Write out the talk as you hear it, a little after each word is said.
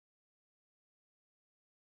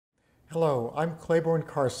Hello, I'm Clayborne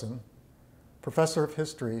Carson, professor of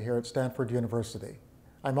history here at Stanford University.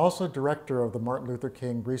 I'm also director of the Martin Luther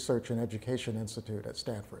King Research and Education Institute at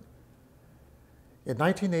Stanford. In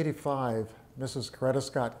 1985, Mrs. Coretta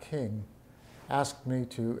Scott King asked me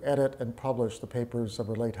to edit and publish the papers of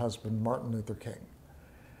her late husband, Martin Luther King.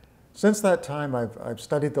 Since that time, I've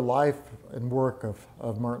studied the life and work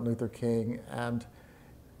of Martin Luther King, and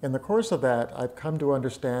in the course of that, I've come to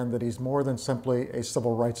understand that he's more than simply a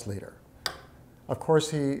civil rights leader. Of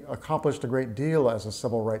course, he accomplished a great deal as a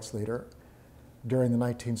civil rights leader. During the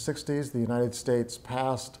 1960s, the United States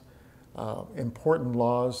passed important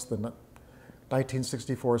laws, the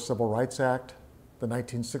 1964 Civil Rights Act, the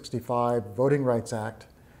 1965 Voting Rights Act,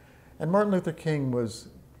 and Martin Luther King was,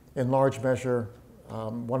 in large measure,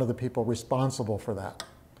 one of the people responsible for that.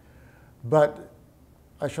 But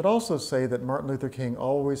I should also say that Martin Luther King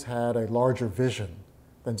always had a larger vision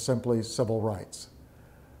than simply civil rights.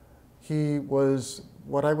 He was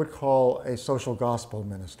what I would call a social gospel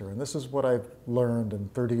minister, and this is what I've learned in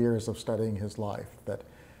 30 years of studying his life, that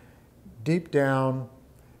deep down,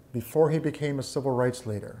 before he became a civil rights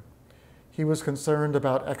leader, he was concerned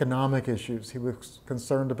about economic issues, he was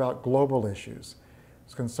concerned about global issues, he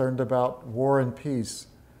was concerned about war and peace,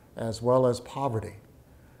 as well as poverty.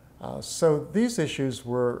 So these issues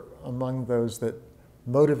were among those that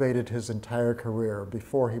motivated his entire career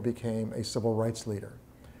before he became a civil rights leader.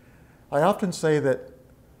 I often say that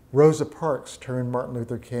Rosa Parks turned Martin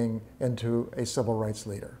Luther King into a civil rights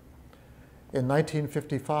leader. In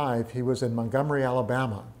 1955, he was in Montgomery,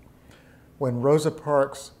 Alabama, when Rosa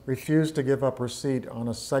Parks refused to give up her seat on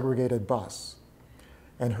a segregated bus.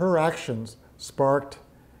 And her actions sparked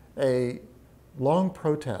a long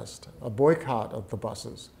protest, a boycott of the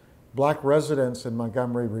buses. Black residents in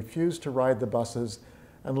Montgomery refused to ride the buses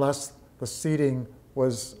unless the seating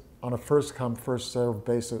was on a first-come, first-served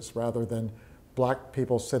basis rather than black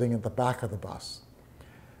people sitting at the back of the bus.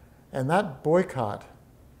 And that boycott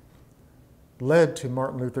led to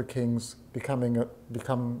Martin Luther King's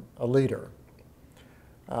become a leader.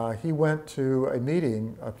 He went to a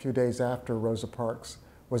meeting a few days after Rosa Parks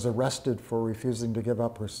was arrested for refusing to give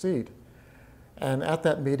up her seat. And at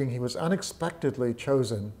that meeting, he was unexpectedly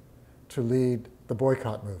chosen to lead the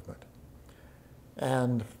boycott movement.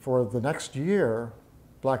 And for the next year,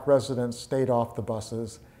 black residents stayed off the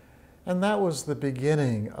buses, and that was the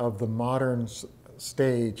beginning of the modern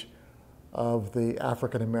stage of the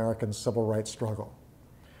African-American civil rights struggle.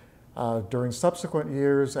 During subsequent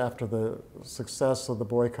years after the success of the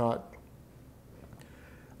boycott,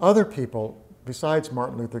 other people besides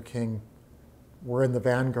Martin Luther King were in the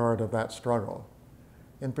vanguard of that struggle.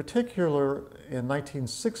 In particular, in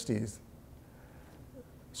 1960s,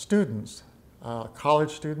 students,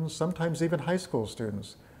 college students, sometimes even high school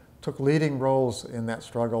students, took leading roles in that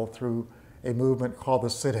struggle through a movement called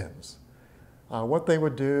the sit-ins. What they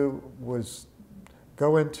would do was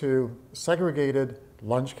go into segregated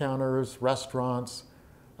lunch counters, restaurants,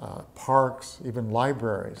 parks, even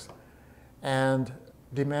libraries, and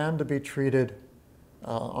demand to be treated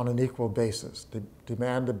on an equal basis,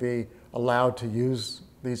 demand to be allowed to use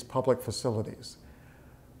these public facilities.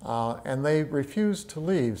 And they refused to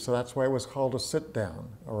leave, so that's why it was called a sit-down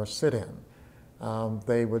or a sit-in.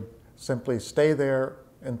 They would simply stay there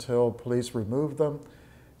until police removed them,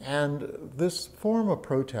 and this form of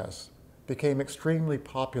protest became extremely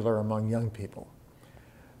popular among young people.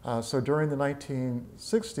 So during the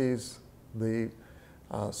 1960s, the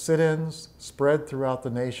sit-ins spread throughout the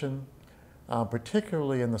nation,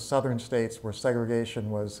 particularly in the southern states where segregation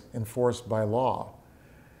was enforced by law.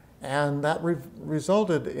 And that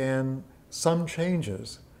resulted in some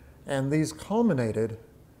changes, and these culminated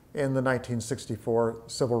in the 1964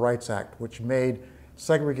 Civil Rights Act, which made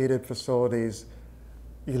segregated facilities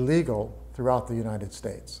illegal throughout the United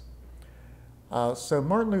States. So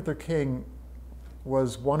Martin Luther King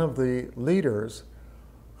was one of the leaders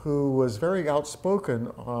who was very outspoken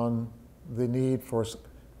on the need for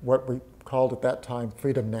what we called at that time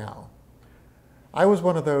freedom now. I was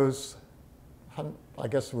one of those, I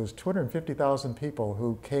guess it was 250,000 people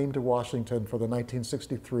who came to Washington for the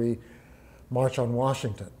 1963 March on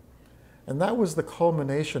Washington. And that was the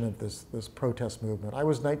culmination of this protest movement. I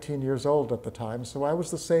was 19 years old at the time, so I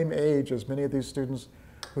was the same age as many of these students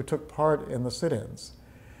who took part in the sit-ins.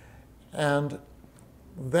 And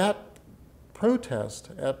that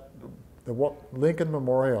protest at the Lincoln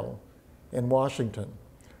Memorial in Washington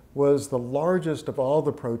was the largest of all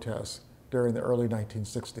the protests during the early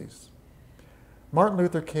 1960s. Martin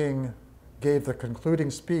Luther King gave the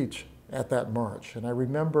concluding speech at that march, and I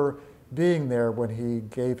remember being there when he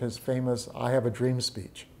gave his famous "I Have a Dream"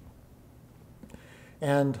 speech.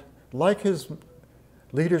 And like his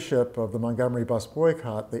leadership of the Montgomery bus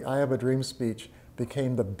boycott, the I Have a Dream speech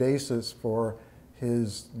became the basis for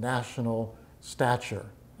his national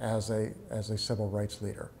stature as a civil rights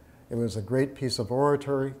leader. It was a great piece of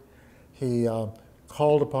oratory. He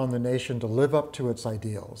called upon the nation to live up to its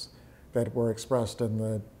ideals that were expressed in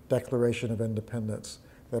the Declaration of Independence,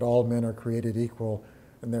 that all men are created equal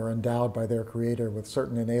and they're endowed by their Creator with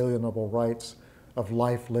certain inalienable rights of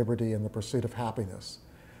life, liberty, and the pursuit of happiness.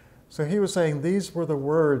 So he was saying these were the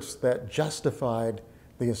words that justified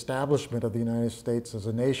the establishment of the United States as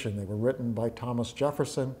a nation. They were written by Thomas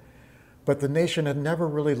Jefferson, but the nation had never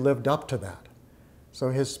really lived up to that. So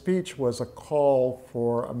his speech was a call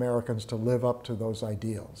for Americans to live up to those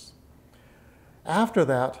ideals. After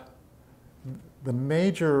that, the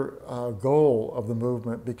major goal of the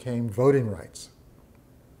movement became voting rights.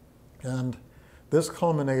 And this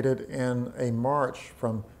culminated in a march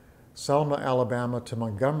from Selma, Alabama to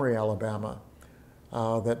Montgomery, Alabama,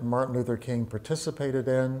 that Martin Luther King participated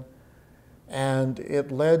in. And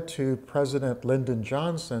it led to President Lyndon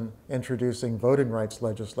Johnson introducing voting rights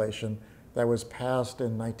legislation that was passed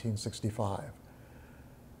in 1965.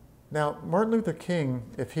 Now, Martin Luther King,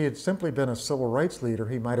 if he had simply been a civil rights leader,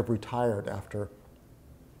 he might have retired after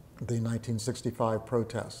the 1965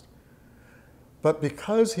 protest. But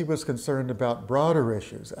because he was concerned about broader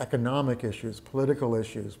issues, economic issues, political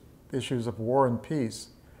issues, issues of war and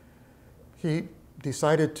peace, he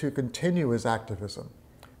decided to continue his activism.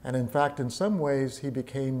 And in fact, in some ways, he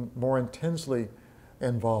became more intensely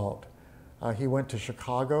involved. He went to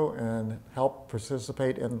Chicago and helped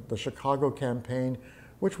participate in the Chicago campaign,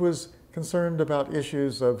 which was concerned about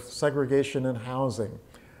issues of segregation in housing,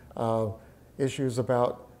 issues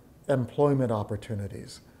about employment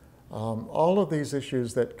opportunities. All of these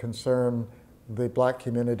issues that concern the black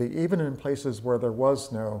community, even in places where there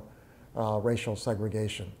was no racial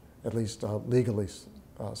segregation, at least legally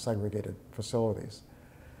segregated facilities.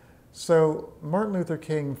 So Martin Luther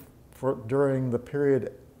King, during the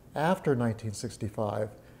period after 1965,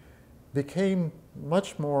 became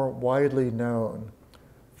much more widely known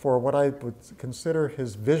for what I would consider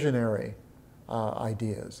his visionary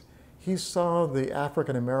ideas. He saw the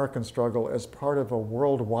African American struggle as part of a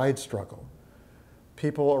worldwide struggle.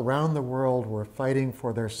 People around the world were fighting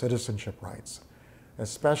for their citizenship rights,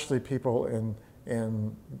 especially people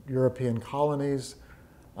in European colonies,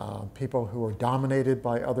 people who were dominated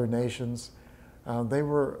by other nations. They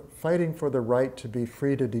were fighting for the right to be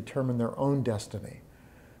free to determine their own destiny.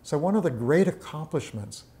 So one of the great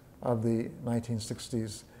accomplishments of the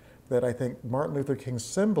 1960s that I think Martin Luther King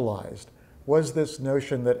symbolized was this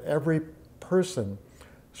notion that every person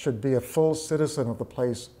should be a full citizen of the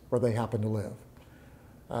place where they happen to live.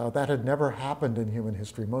 That had never happened in human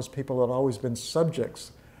history. Most people had always been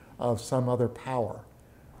subjects of some other power,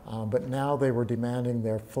 but now they were demanding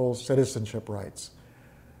their full citizenship rights.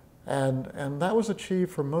 And that was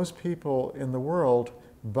achieved for most people in the world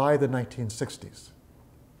by the 1960s.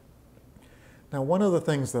 Now, one of the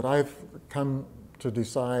things that I've come to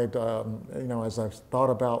decide, as I've thought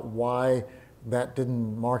about why that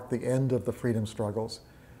didn't mark the end of the freedom struggles,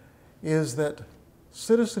 is that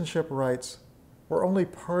citizenship rights were only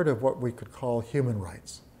part of what we could call human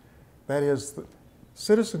rights. That is,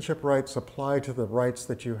 citizenship rights apply to the rights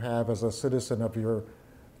that you have as a citizen of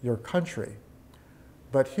your country.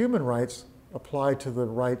 But human rights apply to the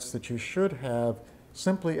rights that you should have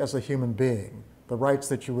simply as a human being, the rights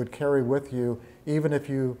that you would carry with you even if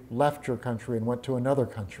you left your country and went to another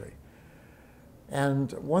country.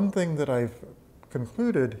 And one thing that I've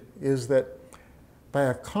concluded is that by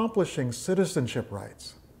accomplishing citizenship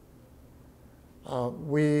rights,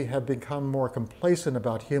 we have become more complacent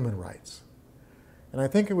about human rights. And I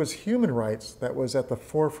think it was human rights that was at the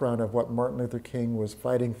forefront of what Martin Luther King was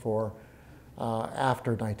fighting for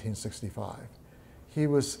after 1965.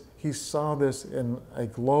 He saw this in a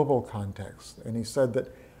global context, and he said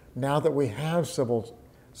that now that we have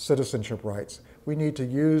citizenship rights, we need to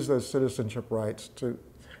use those citizenship rights to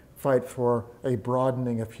fight for a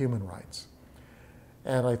broadening of human rights.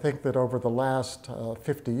 And I think that over the last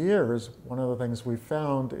 50 years, one of the things we've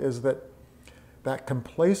found is that that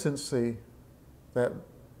complacency, that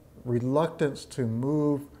reluctance to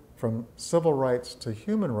move from civil rights to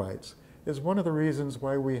human rights is one of the reasons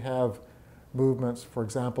why we have movements, for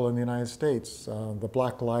example, in the United States, the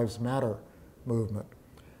Black Lives Matter movement.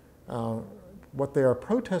 What they are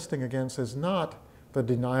protesting against is not the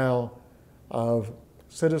denial of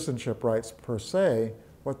citizenship rights per se.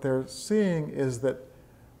 What they're seeing is that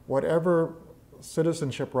whatever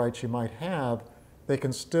citizenship rights you might have, they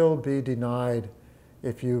can still be denied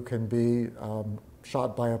if you can be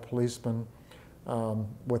shot by a policeman,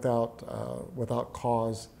 without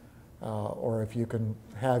cause, or if you can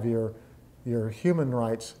have your human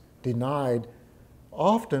rights denied,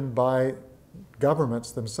 often by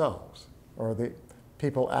governments themselves or the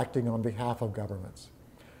people acting on behalf of governments.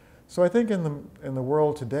 So I think in the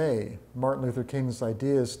world today, Martin Luther King's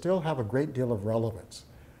ideas still have a great deal of relevance.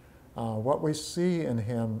 What we see in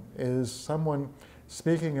him is someone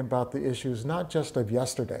speaking about the issues not just of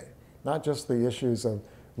yesterday, not just the issues of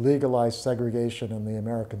legalized segregation in the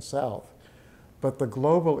American South, but the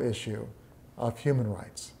global issue of human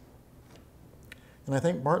rights. And I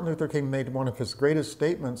think Martin Luther King made one of his greatest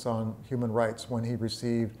statements on human rights when he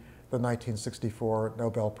received the 1964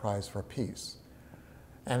 Nobel Prize for Peace.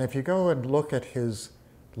 And if you go and look at his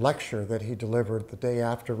lecture that he delivered the day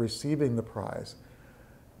after receiving the prize,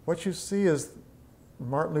 what you see is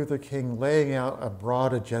Martin Luther King laying out a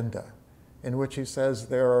broad agenda in which he says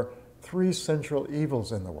there are three central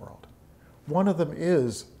evils in the world. One of them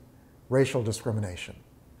is racial discrimination,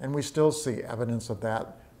 and we still see evidence of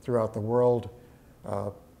that throughout the world.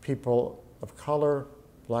 People of color,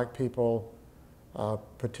 black people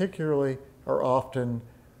particularly, are often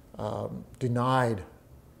denied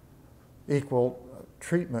equal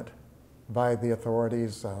treatment by the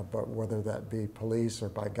authorities, but whether that be police or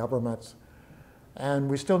by governments. And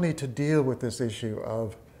we still need to deal with this issue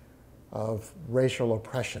of racial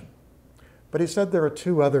oppression. But he said there are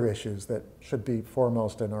two other issues that should be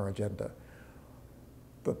foremost in our agenda.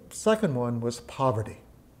 The second one was poverty.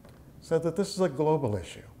 He said that this is a global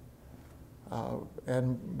issue.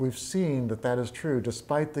 And we've seen that that is true,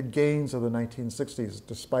 despite the gains of the 1960s,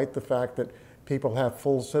 despite the fact that people have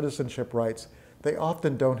full citizenship rights, they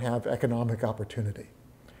often don't have economic opportunity.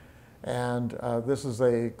 And this is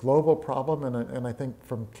a global problem, and I think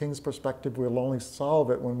from King's perspective, we'll only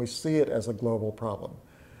solve it when we see it as a global problem.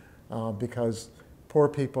 Because poor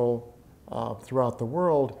people throughout the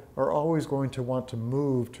world are always going to want to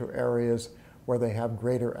move to areas where they have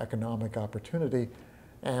greater economic opportunity,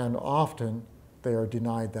 and often they are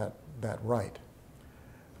denied that right.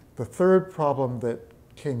 The third problem that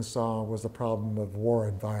King saw was the problem of war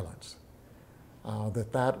and violence,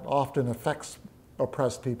 that often affects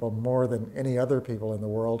oppressed people more than any other people in the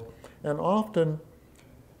world, and often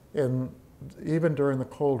even during the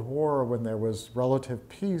Cold War, when there was relative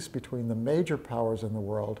peace between the major powers in the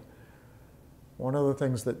world, one of the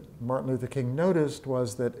things that Martin Luther King noticed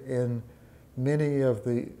was that in many of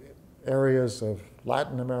the areas of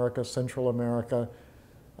Latin America, Central America,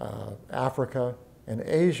 Africa, and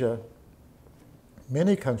Asia,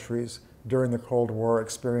 many countries during the Cold War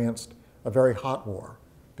experienced a very hot war,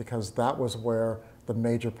 because that was where the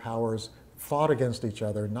major powers fought against each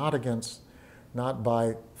other, not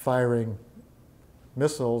by firing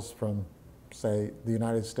missiles from, say, the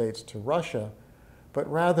United States to Russia, but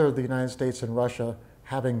rather the United States and Russia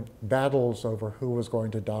having battles over who was going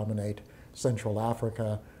to dominate Central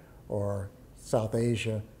Africa or South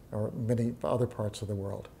Asia or many other parts of the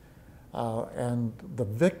world. And the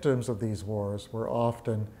victims of these wars were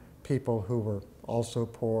often people who were also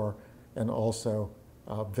poor and also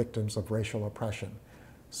victims of racial oppression.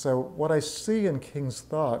 So what I see in King's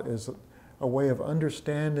thought is a way of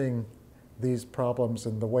understanding these problems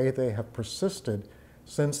and the way they have persisted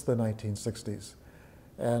since the 1960s.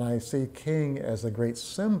 And I see King as a great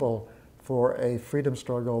symbol for a freedom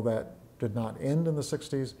struggle that did not end in the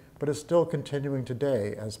 60s, but is still continuing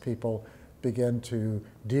today as people begin to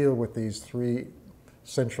deal with these three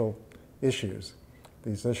central issues,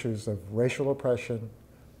 these issues of racial oppression,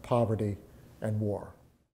 poverty, and war.